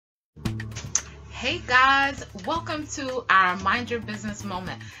Hey guys, welcome to our Mind Your Business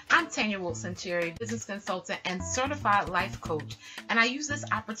moment. I'm Tanya Cherry, business consultant and certified life coach, and I use this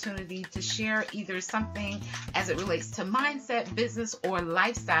opportunity to share either something as it relates to mindset, business, or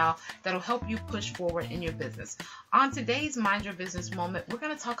lifestyle that'll help you push forward in your business. On today's Mind Your Business moment, we're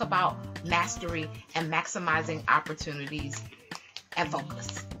going to talk about mastery and maximizing opportunities and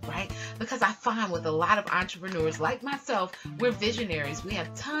focus, right? Because I find with a lot of entrepreneurs like myself, we're visionaries. We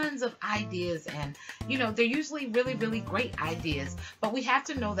have tons of ideas and, they're usually really, really great ideas. But we have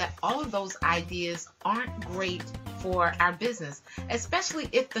to know that all of those ideas aren't great for our business, especially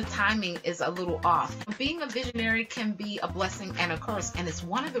if the timing is a little off. Being a visionary can be a blessing and a curse, and it's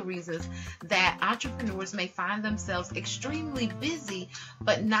one of the reasons that entrepreneurs may find themselves extremely busy,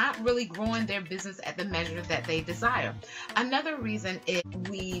 but not really growing their business at the measure that they desire. Another reason is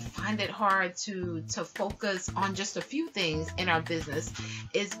we find it hard to focus on just a few things in our business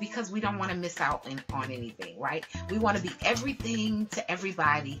is because we don't want to miss out on anything, right? We want to be everything to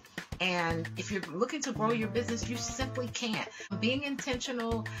everybody. And if you're looking to grow your business, you simply can't. Being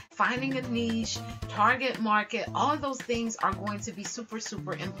intentional, finding a niche, target market, all of those things are going to be super,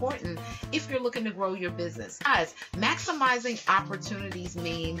 super important if you're looking to grow your business. Guys, maximizing opportunities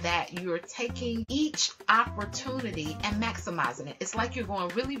mean that you're taking each opportunity and maximizing it. It's like you're going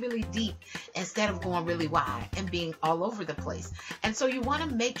really, really deep instead of going really wide and being all over the place. And so you want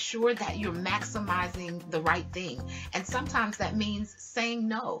to make sure that you're maximizing the right thing. And sometimes that means saying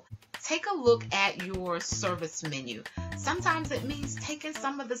no. Take a look at your service menu. Sometimes it means taking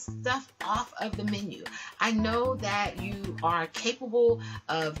some of the stuff off of the menu. I know that you are capable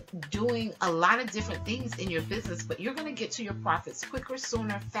of doing a lot of different things in your business, but you're going to get to your profits quicker,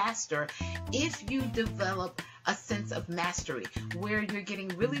 sooner, faster if you develop a sense of mastery where you're getting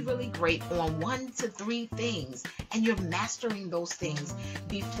really, really great on 1 to 3 things and you're mastering those things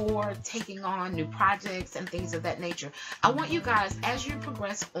before taking on new projects and things of that nature. I want you guys, as you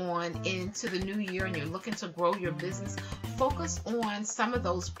progress on into the new year and you're looking to grow your business, focus on some of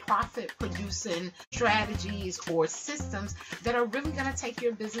those profit producing strategies or systems that are really going to take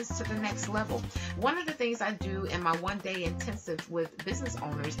your business to the next level. One of the things I do in my one-day intensive with business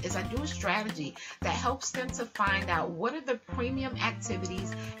owners is I do a strategy that helps them to find out what are the premium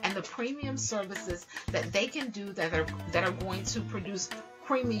activities and the premium services that they can do that are going to produce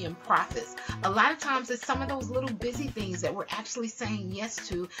premium profits. A lot of times it's some of those little busy things that we're actually saying yes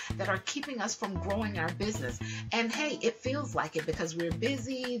to that are keeping us from growing our business. And hey, it feels like it because we're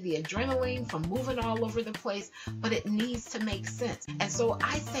busy, the adrenaline from moving all over the place, but it needs to make sense. And so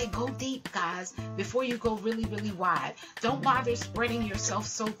I say go deep, guys, before you go really, really wide. Don't bother spreading yourself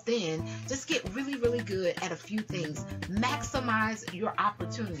so thin. Just get really, really good at a few things. Maximize your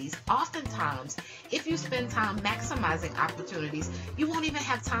opportunities. Oftentimes, if you spend time maximizing opportunities, you won't even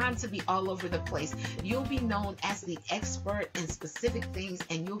have time to be all over the place. You'll be known as the expert in specific things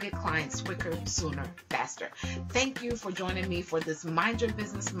and you'll get clients quicker, sooner, faster. Thank you for joining me for this Mind Your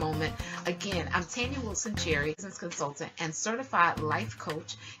Business moment. Again, I'm Tanya Cherry, business consultant and certified life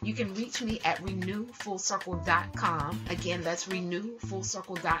coach. You can reach me at renewfullcircle.com. Again, that's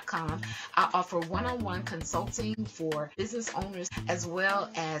renewfullcircle.com. I offer one-on-one consulting for business owners as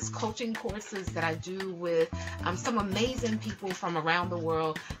well as coaching courses that I do with some amazing people from around the world.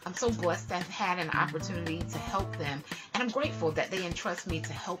 I'm so blessed to have had an opportunity to help them, and I'm grateful that they entrust me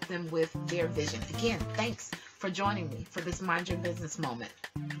to help them with their vision. Again, thanks for joining me for this Mind Your Business moment.